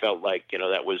there, and they felt like, you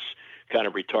know, that was kind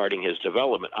of retarding his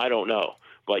development. I don't know.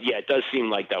 But, yeah, it does seem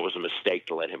like that was a mistake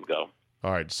to let him go.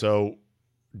 All right, so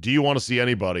do you want to see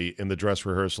anybody in the dress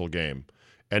rehearsal game?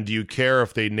 And do you care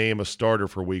if they name a starter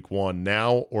for week 1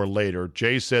 now or later?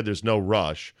 Jay said there's no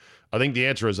rush. I think the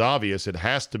answer is obvious. It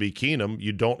has to be Keenum.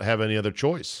 You don't have any other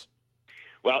choice.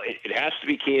 Well, it has to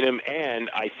be Keenum, and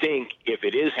I think if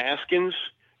it is Haskins,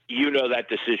 you know that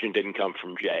decision didn't come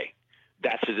from Jay.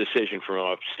 That's a decision from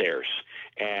upstairs.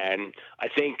 And I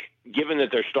think given that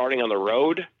they're starting on the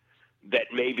road, that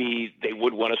maybe they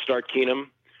would want to start Keenum,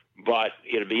 but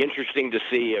it'll be interesting to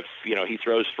see if, you know, he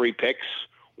throws 3 picks,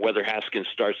 whether Haskins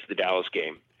starts the Dallas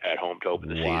game at home to open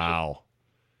the season. Wow.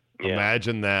 Yeah.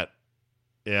 Imagine that.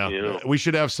 Yeah. We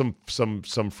should have some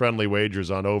friendly wagers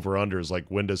on over-unders, like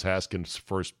when does Haskins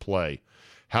first play?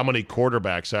 How many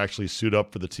quarterbacks actually suit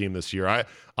up for the team this year?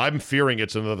 I'm fearing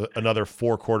it's another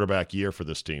 4-quarterback year for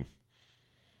this team.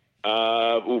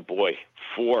 Oh, boy.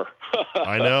 4.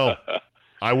 I know.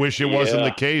 I wish it wasn't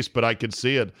the case, but I could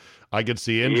see it. I could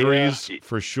see injuries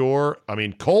for sure. I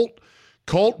mean, Colt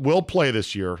will play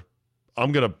this year.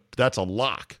 That's a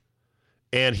lock.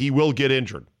 And he will get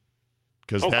injured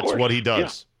because that's what he does.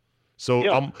 Yeah. So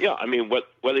I mean,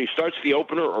 whether he starts the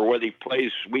opener or whether he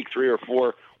plays week 3 or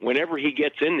 4, whenever he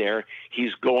gets in there,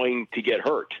 he's going to get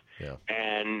hurt. Yeah.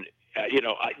 And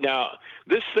now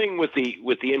this thing with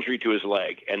the injury to his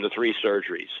leg and the 3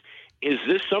 surgeries, is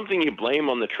this something you blame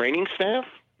on the training staff?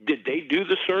 Did they do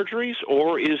the surgeries,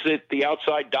 or is it the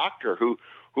outside doctor who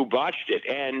botched it?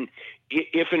 And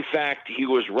if in fact he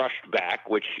was rushed back,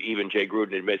 which even Jay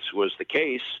Gruden admits was the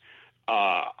case,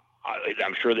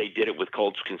 I'm sure they did it with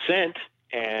Colt's consent.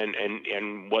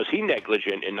 And was he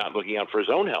negligent in not looking out for his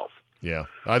own health? Yeah,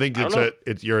 I think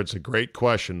it's a great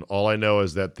question. All I know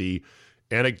is that the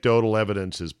anecdotal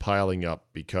evidence is piling up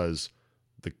because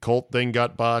the Colt thing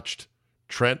got botched.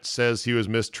 Trent says he was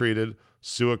mistreated.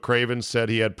 Sua Craven said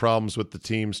he had problems with the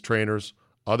team's trainers.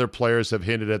 Other players have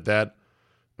hinted at that.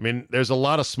 I mean, there's a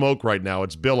lot of smoke right now.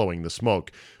 It's billowing, the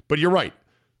smoke. But you're right.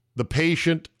 The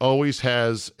patient always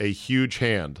has a huge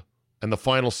hand and the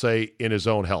final say in his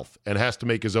own health and has to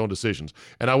make his own decisions.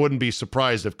 And I wouldn't be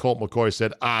surprised if Colt McCoy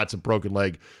said, it's a broken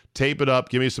leg. Tape it up.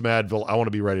 Give me some Advil. I want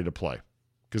to be ready to play.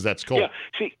 Because that's Colt. Yeah,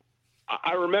 see,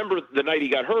 I remember the night he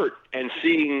got hurt and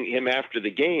seeing him after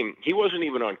the game. He wasn't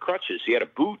even on crutches. He had a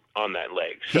boot on that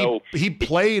leg. So he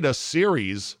played a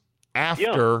series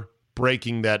after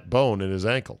breaking that bone in his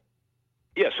ankle.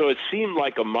 Yeah, so it seemed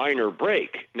like a minor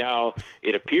break. Now,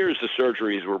 it appears the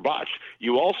surgeries were botched.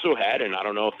 You also had, and I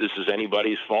don't know if this is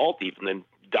anybody's fault, even the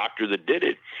doctor that did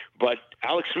it, but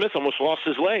Alex Smith almost lost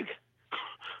his leg.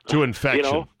 To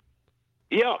infection.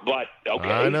 Yeah, but okay,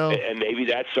 I know. And maybe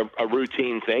that's a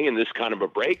routine thing in this kind of a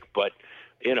break, but,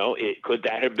 could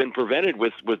that have been prevented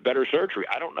with better surgery?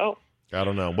 I don't know.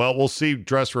 Well, we'll see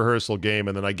dress rehearsal game,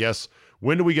 and then I guess,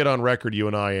 when do we get on record, you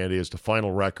and I, Andy, as to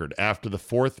final record? After the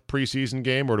 4th preseason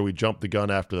game, or do we jump the gun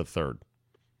after the 3rd?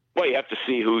 Well, you have to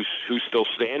see who's still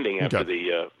standing after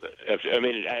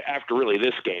after really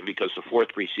this game, because the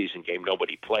 4th preseason game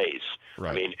nobody plays.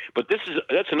 Right. I mean, but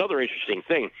that's another interesting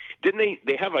thing. Didn't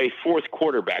they have a 4th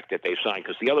quarterback that they signed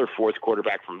because the other 4th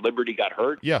quarterback from Liberty got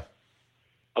hurt? Yeah.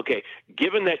 Okay,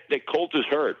 given that Colt is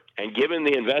hurt, and given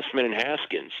the investment in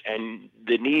Haskins and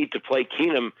the need to play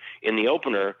Keenum in the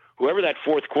opener, whoever that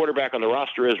fourth quarterback on the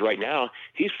roster is right now,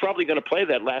 he's probably going to play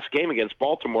that last game against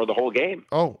Baltimore the whole game.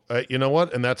 Oh, you know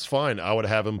what? And that's fine. I would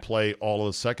have him play all of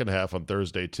the second half on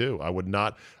Thursday too. I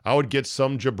would get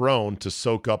some jabron to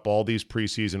soak up all these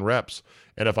preseason reps.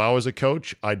 And if I was a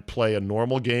coach, I'd play a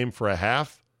normal game for a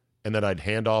half, and then I'd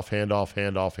hand off,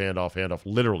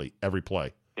 literally every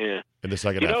play. Yeah. In the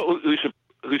second half. You know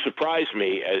who surprised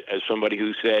me as somebody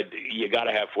who said you got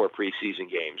to have 4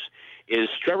 preseason games is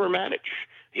Trevor Manich.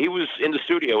 He was in the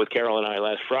studio with Carol and I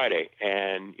last Friday,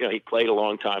 and he played a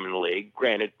long time in the league.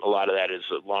 Granted, a lot of that is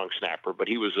a long snapper, but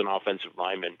he was an offensive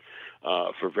lineman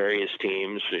for various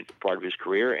teams part of his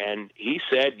career, and he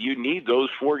said you need those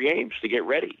 4 games to get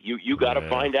ready. You got to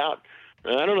find out.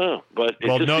 I don't know, but it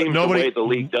just seems the way the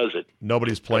league does it.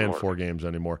 Nobody's playing 4 games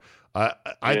anymore.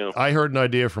 I heard an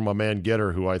idea from a man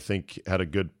Getter who I think had a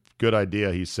good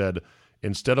idea. He said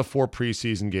instead of 4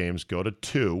 preseason games, go to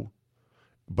 2.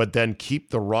 But then keep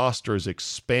the rosters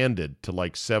expanded to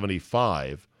like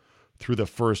 75 through the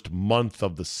first month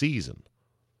of the season.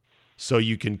 So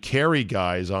you can carry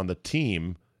guys on the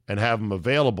team and have them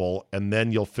available, and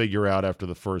then you'll figure out after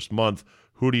the first month,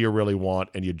 who do you really want,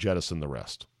 and you jettison the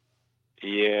rest.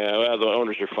 Yeah, well, the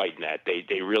owners are fighting that.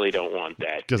 They really don't want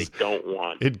that. They don't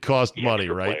want it costs money,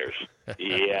 right? Players.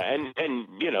 Yeah, and then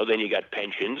you got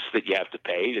pensions that you have to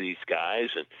pay to these guys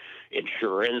and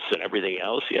insurance and everything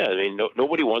else. Yeah, I mean,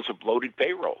 nobody wants a bloated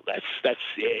payroll. That's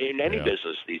in any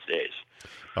business these days.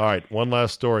 All right, one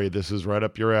last story. This is right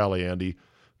up your alley, Andy.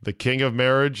 The king of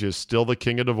marriage is still the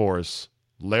king of divorce.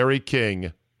 Larry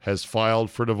King has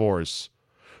filed for divorce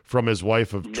from his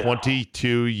wife of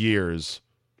 22 years.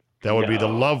 That would be the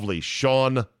lovely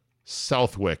Sean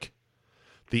Southwick.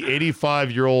 The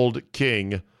 85-year-old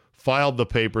king filed the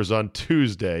papers on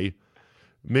Tuesday.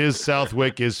 Ms.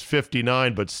 Southwick is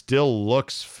 59, but still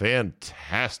looks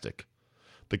fantastic.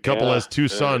 The couple has 2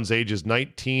 sons, ages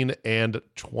 19 and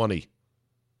 20.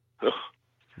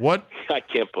 What? I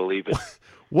can't believe it.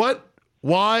 What?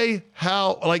 Why?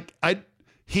 How?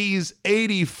 He's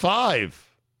 85.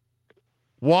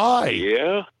 Why?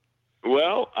 Yeah.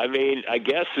 Well, I mean, I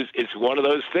guess it's one of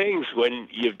those things when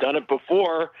you've done it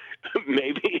before,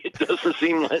 maybe it doesn't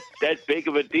seem that big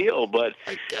of a deal. But,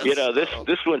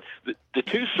 this one, the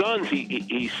 2 sons,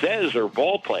 he says are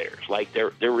ball players, like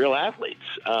they're real athletes.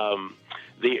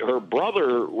 Her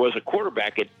brother was a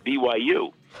quarterback at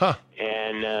BYU. Huh.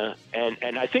 And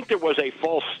I think there was a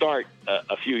false start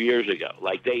a few years ago.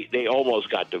 Like they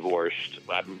almost got divorced,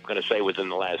 I'm going to say within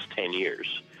the last 10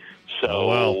 years.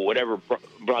 So whatever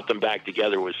brought them back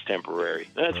together was temporary.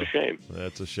 That's a shame.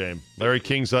 That's a shame. Larry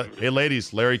King's hey,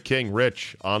 ladies, Larry King,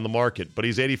 rich, on the market, but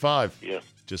he's 85. Yeah.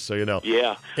 Just so you know.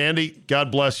 Yeah. Andy, God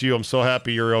bless you. I'm so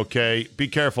happy you're okay. Be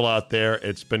careful out there.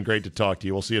 It's been great to talk to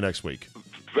you. We'll see you next week.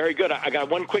 Very good. I got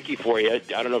one quickie for you. I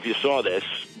don't know if you saw this,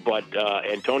 but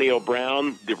Antonio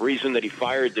Brown, the reason that he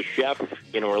fired the chef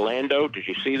in Orlando, did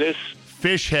you see this?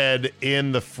 Fish head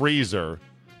in the freezer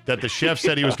that the chef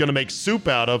said he was going to make soup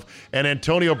out of, and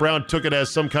Antonio Brown took it as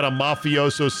some kind of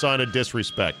mafioso sign of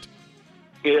disrespect.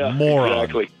 Yeah, moron.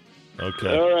 Exactly.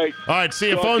 Okay. All right. All right, see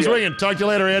you. Phone's ringing. Talk to you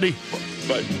later, Andy.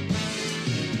 Bye.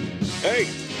 Hey.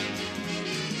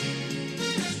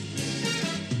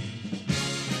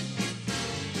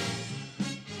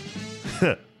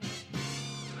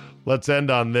 Let's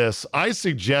end on this. I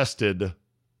suggested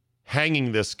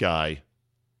hanging this guy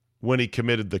when he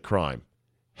committed the crime.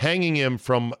 Hanging him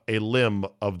from a limb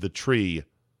of the tree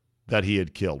that he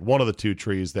had killed, one of the 2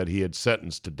 trees that he had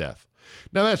sentenced to death.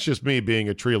 Now, that's just me being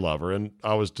a tree lover, and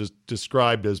I was just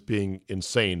described as being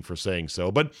insane for saying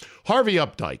so. But Harvey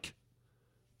Updike,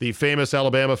 the famous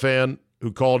Alabama fan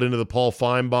who called into the Paul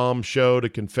Feinbaum show to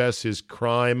confess his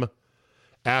crime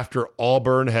after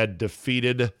Auburn had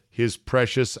defeated his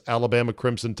precious Alabama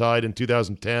Crimson Tide in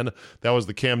 2010. That was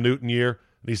the Cam Newton year.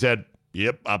 And he said,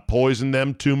 "Yep, I poisoned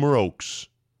them tumor oaks.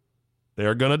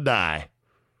 They're going to die.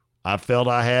 I felt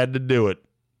I had to do it."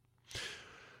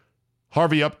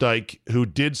 Harvey Updike, who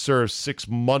did serve 6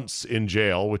 months in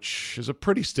jail, which is a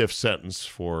pretty stiff sentence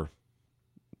for,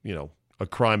 a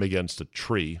crime against a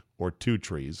tree or 2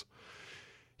 trees.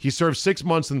 He served 6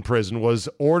 months in prison, was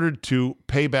ordered to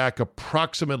pay back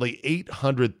approximately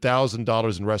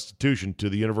 $800,000 in restitution to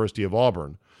the University of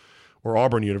Auburn, or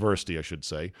Auburn University, I should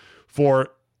say,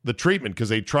 for the treatment because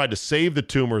they tried to save the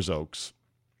tumors oaks.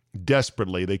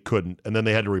 Desperately, they couldn't, and then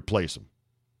they had to replace them.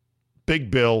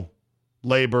 Big bill,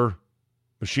 labor,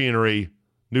 machinery,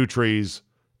 new trees,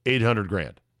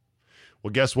 $800,000.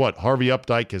 Well, guess what? Harvey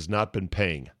Updike has not been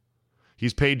paying.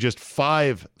 He's paid just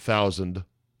 $5,000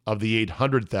 of the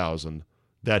 $800,000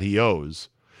 that he owes,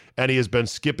 and he has been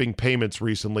skipping payments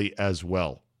recently as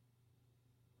well.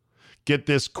 Get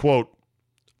this quote.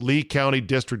 Lee County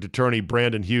District Attorney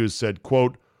Brandon Hughes said,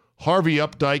 quote, Harvey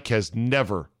Updike has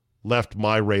never left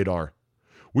my radar.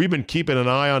 We've been keeping an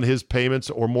eye on his payments,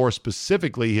 or more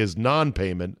specifically, his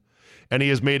non-payment, and he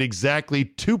has made exactly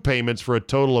 2 payments for a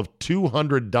total of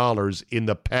 $200 in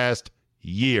the past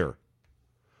year.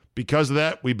 Because of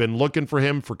that, we've been looking for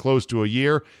him for close to a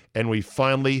year, and we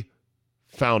finally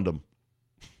found him.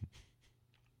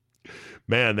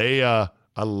 Man, I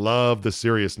love the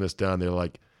seriousness down there.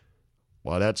 Like,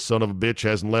 why, that son of a bitch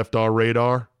hasn't left our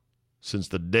radar since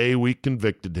the day we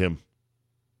convicted him.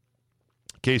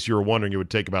 In case you were wondering, it would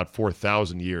take about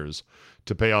 4,000 years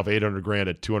to pay off $800,000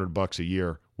 at $200 a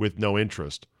year with no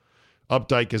interest.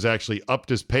 Updike has actually upped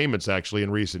his payments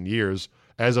in recent years.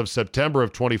 As of September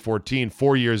of 2014,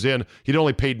 4 years in, he'd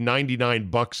only paid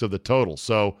 $99 of the total.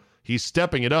 So he's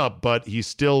stepping it up, but he's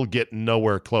still getting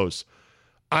nowhere close.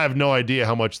 I have no idea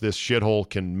how much this shithole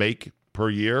can make per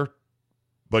year,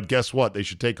 but guess what? They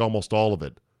should take almost all of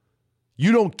it.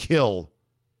 You don't kill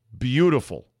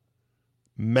beautiful,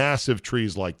 massive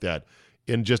trees like that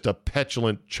in just a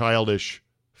petulant, childish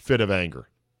fit of anger.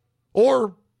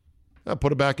 Or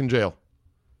put it back in jail.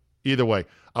 Either way,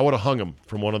 I would have hung him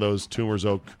from one of those Toomer's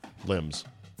Oak limbs.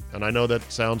 And I know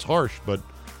that sounds harsh, but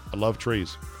I love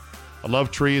trees. I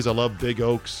love trees, I love big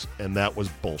oaks, and that was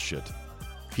bullshit.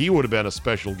 He would have been a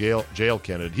special jail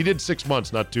candidate. He did 6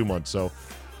 months, not 2 months, so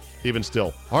even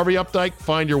still. Harvey Updike,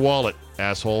 find your wallet,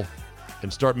 asshole,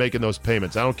 and start making those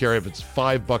payments. I don't care if it's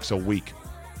 $5 a week.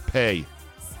 Pay.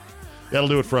 That'll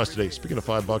do it for us today. Speaking of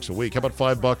 $5 a week, how about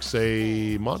 $5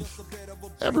 a month?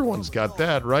 Everyone's got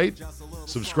that, right?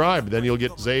 Subscribe, then you'll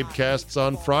get CzabeCasts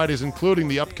on Fridays, including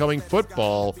the upcoming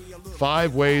football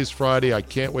 5 Ways Friday. I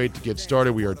can't wait to get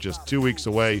started. We are just 2 weeks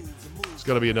away. It's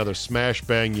going to be another smash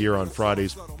bang year on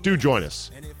Fridays. Do join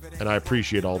us, and I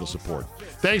appreciate all the support.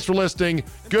 Thanks for listening.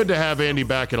 Good to have Andy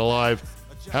back and alive.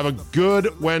 Have a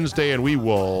good Wednesday, and we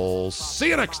will see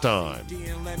you next time.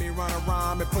 Let me run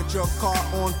around and put your car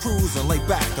on cruise and lay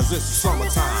back, 'cause it's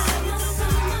summertime.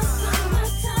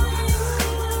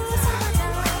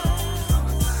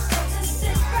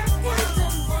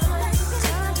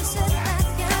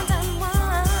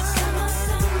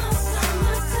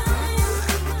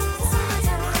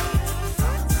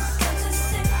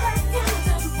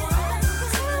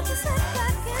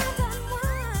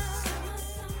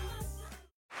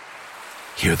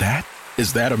 Hear that?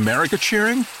 Is that America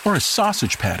cheering or a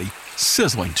sausage patty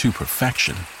sizzling to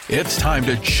perfection? It's time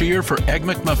to cheer for Egg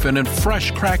McMuffin and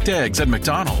fresh cracked eggs at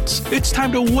McDonald's. It's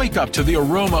time to wake up to the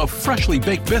aroma of freshly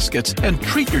baked biscuits and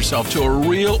treat yourself to a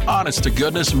real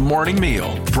honest-to-goodness morning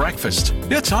meal. Breakfast,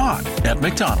 it's on at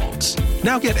McDonald's.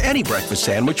 Now get any breakfast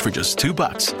sandwich for just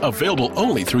 $2. Available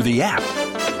only through the app.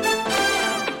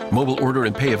 Mobile order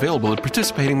and pay available at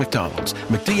participating McDonald's.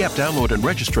 McD app download and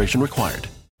registration required.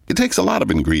 It takes a lot of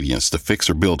ingredients to fix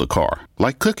or build a car,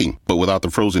 like cooking, but without the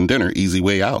frozen dinner easy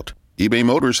way out. eBay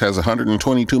Motors has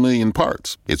 122 million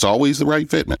parts. It's always the right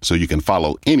fitment, so you can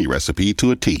follow any recipe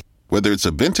to a T. Whether it's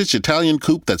a vintage Italian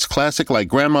coupe that's classic like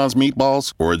Grandma's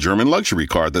meatballs, or a German luxury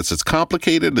car that's as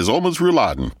complicated as Oma's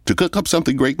rouladen, to cook up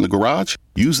something great in the garage,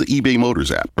 use the eBay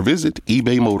Motors app or visit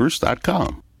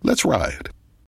ebaymotors.com. Let's ride.